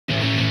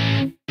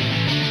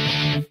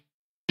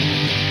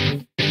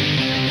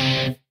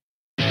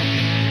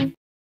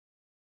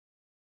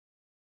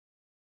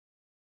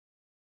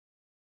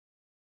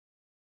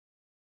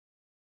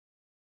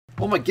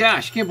Oh my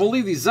gosh, can't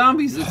believe these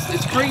zombies.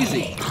 It's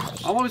crazy.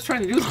 All I was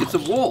trying to do is get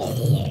some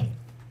wool.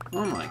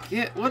 Oh my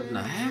god, what in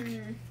the heck?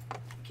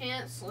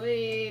 Can't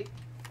sleep.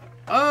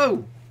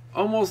 Oh!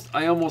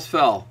 I almost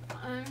fell.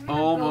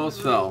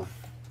 Almost fell.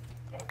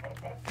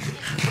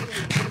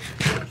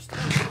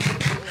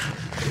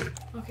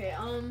 Okay,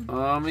 I'm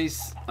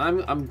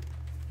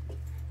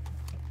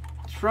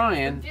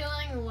trying. I'm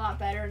feeling a lot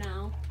better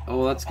now.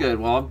 Oh, that's good.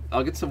 Well,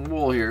 I'll get some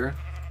wool here.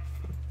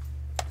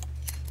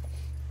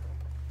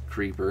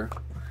 Creeper.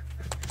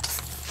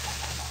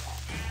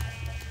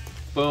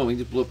 Boom, he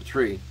just blew up a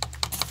tree.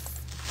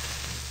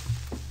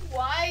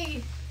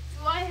 Why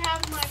do I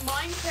have my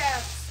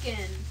Minecraft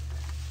skin?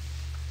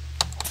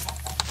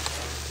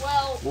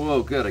 Well...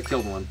 Whoa, good, I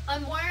killed one.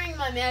 I'm wearing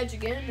my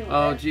magic amulet.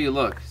 Oh, gee,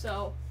 look.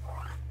 So,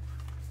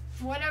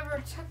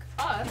 whatever took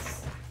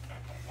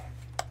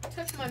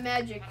my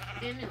magic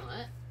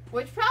amulet,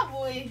 which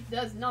probably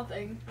does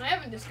nothing. I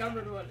haven't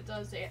discovered what it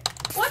does yet.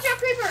 Watch out,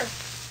 creeper!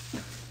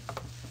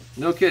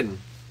 No kidding.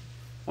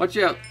 Watch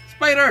out.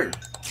 Spider!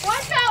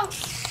 Watch out!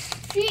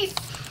 Sheep!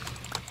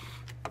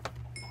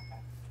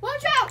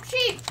 Watch out,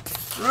 sheep!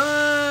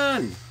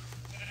 Run!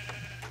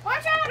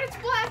 Watch out, it's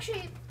black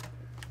sheep!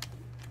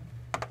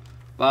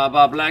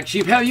 Baba, black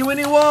sheep, have you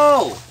any wool?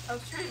 I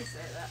was trying to say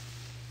that.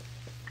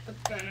 But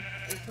then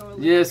they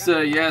totally Yes, forgot.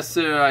 sir, yes,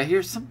 sir. I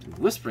hear something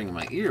whispering in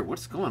my ear.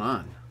 What's going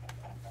on?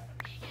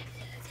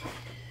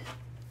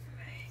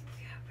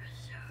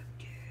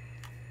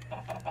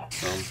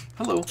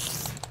 Hello.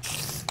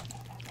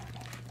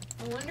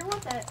 I wonder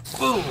what that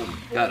Boom!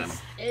 Got him.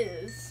 voice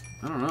is.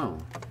 I don't know.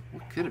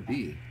 What could it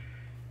be?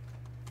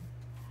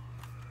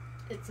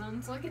 It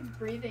sounds like it's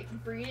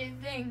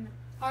breathing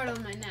hard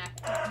on my neck.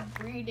 It's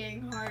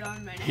breathing hard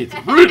on my neck. It's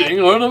breathing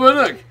hard on my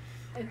neck.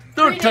 It's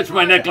Don't breathing touch my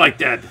hard neck on- like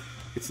that.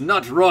 It's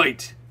not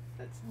right.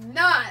 That's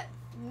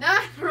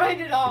not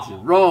right at all. It's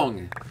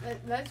wrong.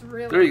 That's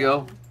really There you go.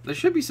 wrong. There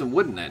should be some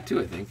wood in that too,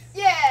 I think.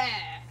 Yeah!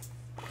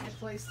 I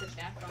placed it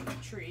back on the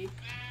tree.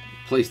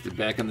 Placed it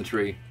back on the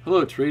tree.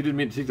 Hello, tree. Didn't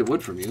mean to take the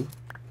wood from you.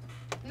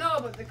 No,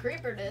 but the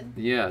creeper did.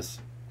 Yes.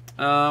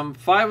 5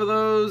 of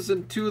those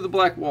and 2 of the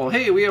black wall.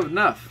 Hey, we have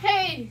enough.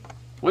 Hey!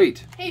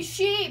 Wait. Hey,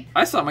 sheep!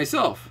 I saw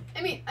myself.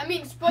 I mean,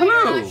 spider,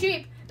 Hello. not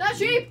sheep! Not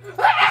sheep!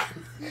 I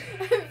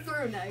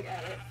threw an egg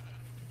at it.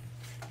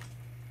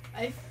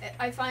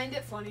 I find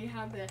it funny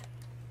how the...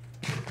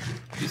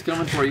 He's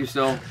coming for you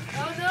still.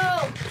 Oh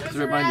no! There's a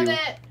remind you.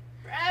 rabbit!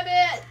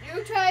 Rabbit!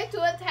 You tried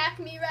to attack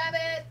me,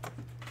 rabbit!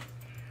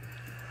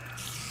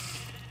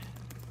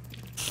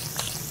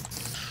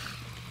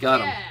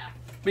 Got him. Yeah.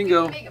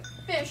 Bingo. Make a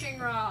fishing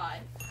rod.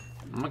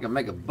 I'm gonna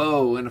make a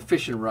bow and a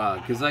fishing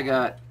rod because I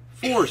got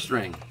 4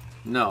 string.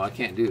 No, I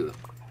can't do it.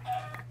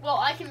 Well,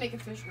 I can make a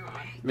fishing rod.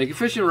 Make a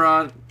fishing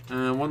rod,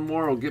 and 1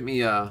 more will get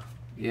me a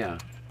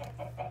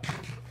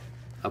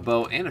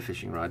bow and a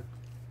fishing rod.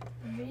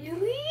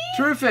 Really?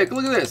 Terrific!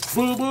 Look at this.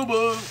 Boo, boo,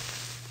 boo.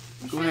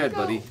 We Go shouldn't ahead, go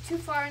buddy. Too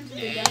far into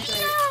the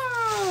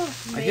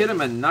desert. I hit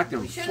him and knocked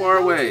him We shouldn't far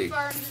go away. Too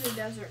far into the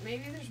desert.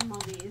 Maybe there's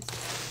mummies.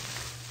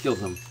 Killed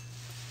him.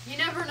 You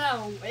never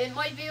know. It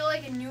might be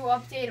like a new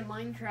update of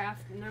Minecraft,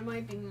 and there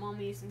might be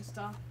mummies and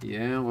stuff.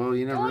 Yeah, well,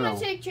 you never Don't know. want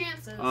to take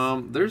chances.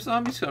 There's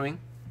zombies coming.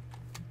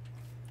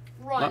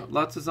 Run.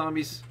 Lots of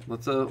zombies.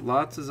 Lots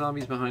of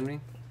zombies behind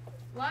me.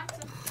 Lots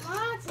of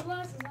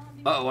zombies.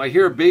 Uh oh, I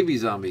hear a baby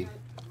zombie.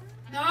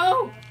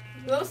 No!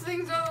 Those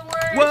things are the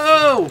worst.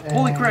 Whoa!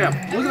 Holy crap!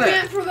 Look at Every man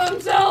that. for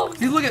themselves.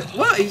 He's looking.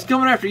 What? He's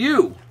coming after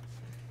you.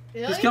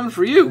 Really? He's coming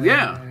for you.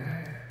 Yeah.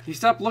 He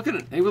stopped looking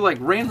at. He was like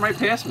ran right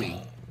past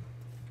me.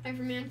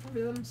 Every man for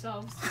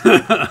themselves.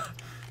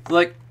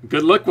 Like,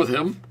 good luck with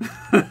him.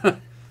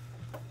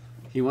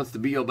 He wants to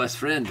be your best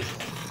friend.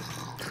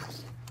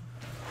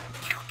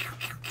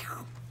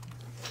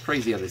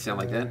 Crazy how they sound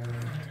like that.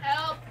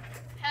 Help!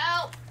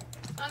 Help!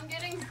 I'm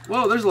getting...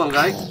 Whoa, there's a little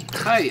guy.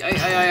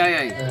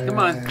 Hey. Come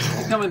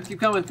on. Keep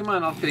coming. Come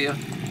on, I'll kill you.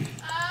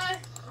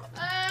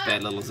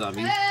 Bad little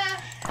zombie.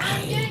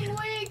 I'm getting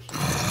weak.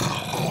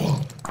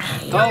 Oh.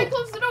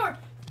 Close the door.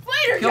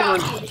 Spider Kill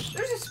jockey.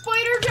 There's a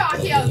spider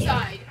jockey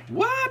outside.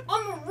 What?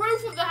 On the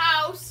roof of the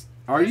house.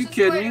 Are you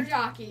kidding Spider me?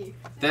 jockey.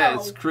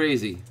 That's No.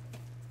 crazy.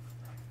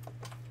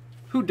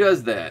 Who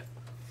does that?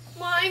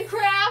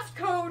 Minecraft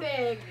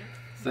coding.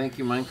 Thank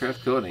you,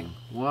 Minecraft coding.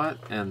 What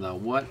and the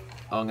what?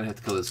 Oh, I'm gonna have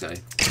to kill this guy.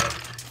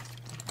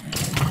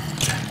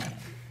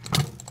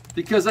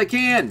 Because I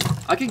can.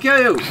 I can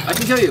kill you. I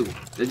can kill you.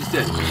 I just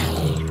did.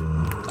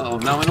 Uh oh,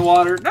 now I'm in the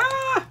water.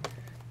 Ah!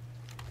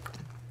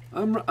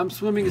 I'm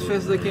swimming as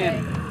fast as I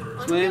can.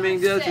 Swimming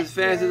just as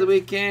fast as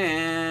we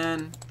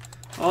can.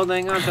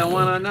 Holding on to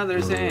one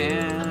another's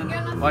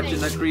hand. Watching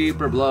the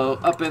creeper blow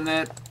up in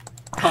that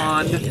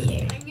pond. I'm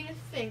gonna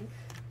think.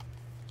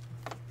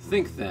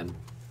 Think then.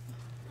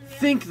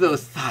 Think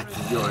those thoughts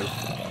of yours.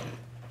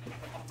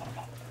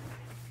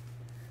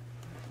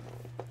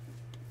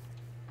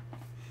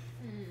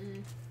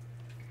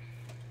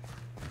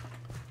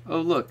 Oh,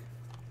 look.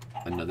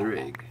 Another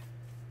egg.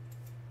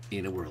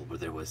 In a world where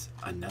there was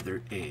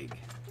another egg.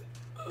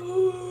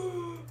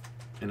 And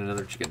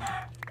another chicken.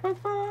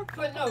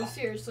 But no,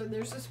 seriously,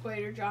 there's a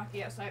spider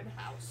jockey outside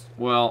the house.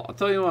 Well, I'll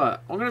tell you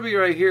what. I'm going to be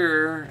right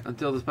here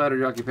until the spider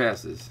jockey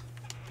passes.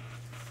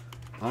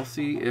 I'll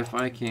see if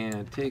I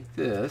can take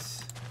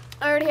this.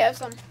 I already have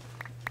some.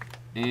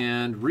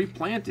 And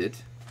replant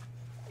it.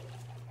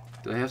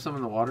 Do I have some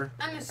in the water?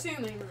 I'm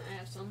assuming that I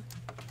have some.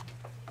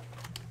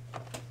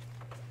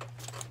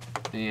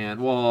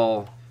 And,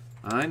 well,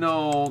 I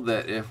know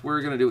that if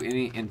we're going to do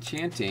any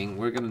enchanting,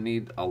 we're going to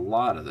need a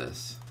lot of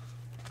this.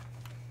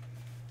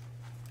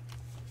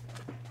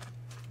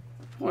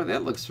 Boy,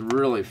 that looks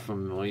really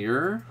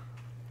familiar.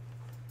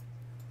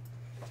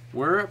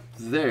 We're up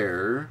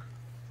there.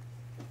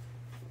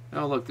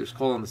 Oh, look, there's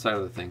coal on the side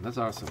of the thing. That's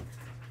awesome.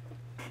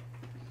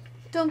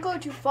 Don't go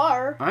too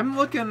far. I'm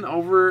looking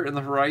over in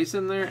the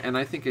horizon there, and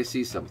I think I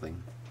see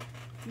something.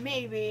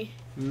 Maybe.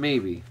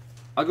 Maybe.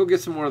 I'll go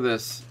get some more of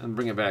this and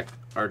bring it back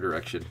our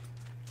direction.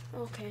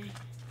 Okay.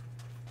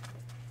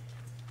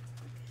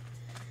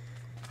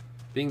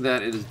 Being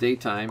that it is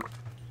daytime.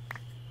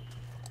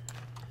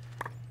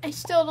 I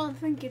still don't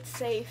think it's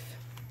safe.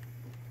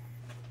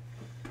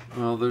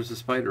 Well, there's a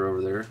spider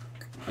over there.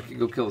 I could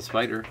go kill the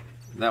spider.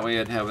 That way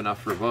I'd have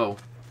enough for a bow.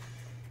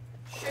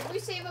 Should we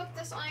save up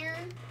this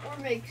iron or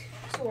make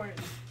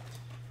swords?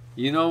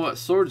 You know what?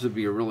 Swords would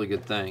be a really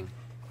good thing.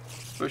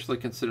 Especially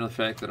considering the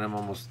fact that I'm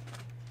almost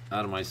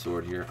out of my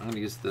sword here. I'm going to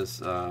use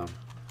this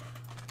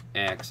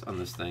axe on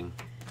this thing.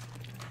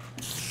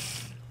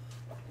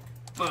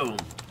 Boom.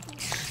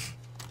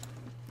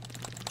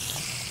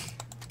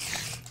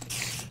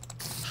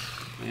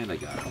 And I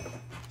got him.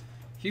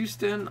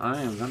 Houston,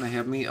 I am going to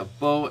have me a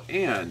bow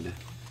and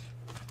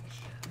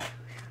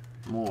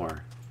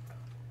more.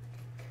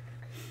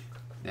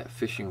 That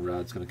fishing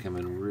rod's going to come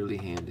in really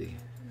handy.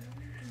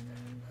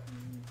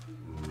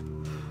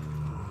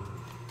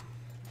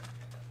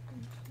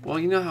 Well,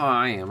 you know how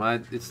I am.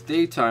 It's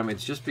daytime. It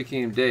just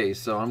became day,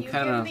 so I'm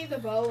kind of... You give me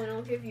the bow and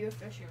I'll give you a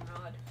fishing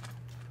rod.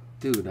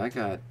 Dude, I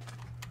got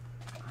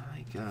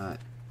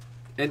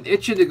an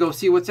itching to go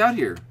see what's out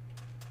here.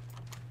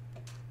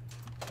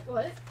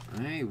 What?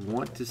 I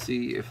want to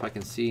see if I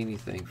can see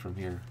anything from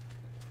here.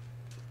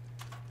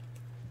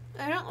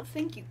 I don't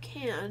think you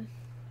can.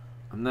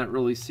 I'm not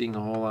really seeing a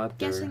whole lot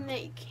there. Guessing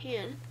that you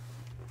can.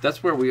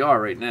 That's where we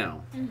are right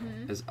now.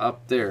 Mm-hmm. Is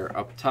up there,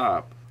 up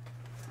top.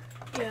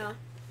 Yeah.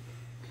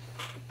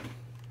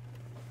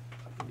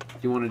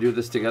 You want to do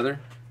this together?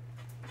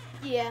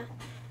 Yeah.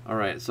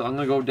 Alright, so I'm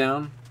going to go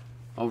down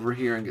over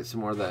here and get some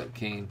more of that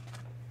cane.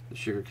 The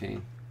sugar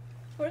cane.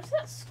 What is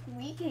that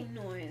squeaking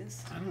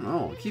noise? I don't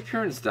know. I keep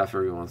hearing stuff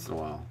every once in a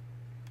while.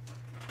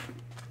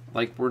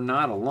 Like we're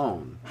not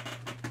alone.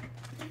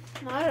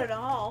 Not at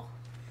all.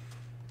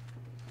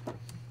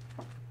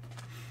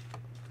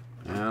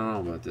 I don't know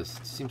about this.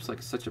 It seems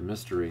like such a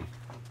mystery.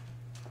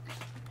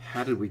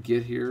 How did we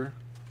get here?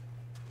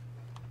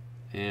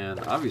 And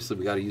obviously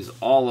we got to use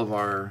all of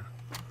our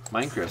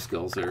Minecraft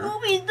skills there.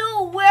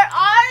 Scooby-Doo, where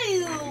are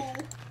you?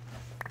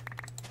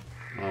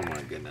 Oh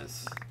my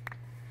goodness.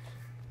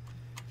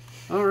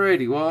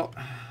 Alrighty, well,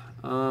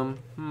 I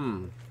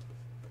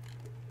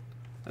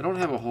don't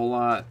have a whole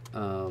lot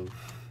of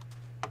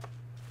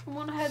I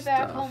want to head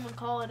back home and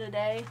call it a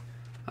day.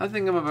 I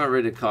think I'm about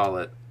ready to call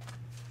it.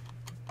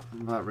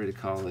 I'm about ready to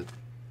call it.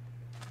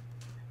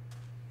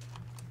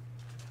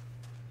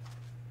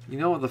 You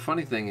know what the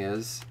funny thing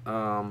is?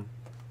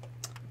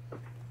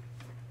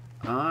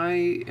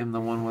 I am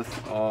the one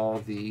with all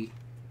the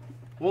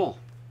wool.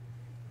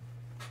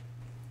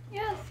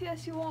 Yes,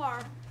 yes you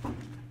are.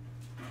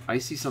 I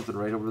see something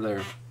right over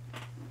there.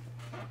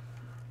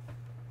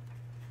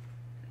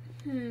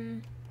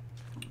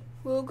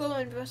 We'll go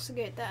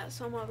investigate that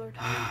some other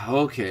time.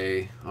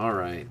 Okay,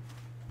 alright.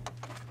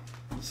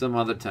 Some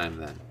other time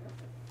then.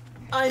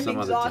 I'm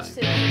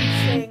exhausted from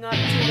staying up 2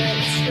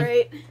 days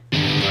straight.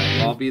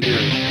 Alright, I'll be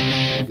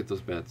there. I'll get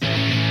those beds.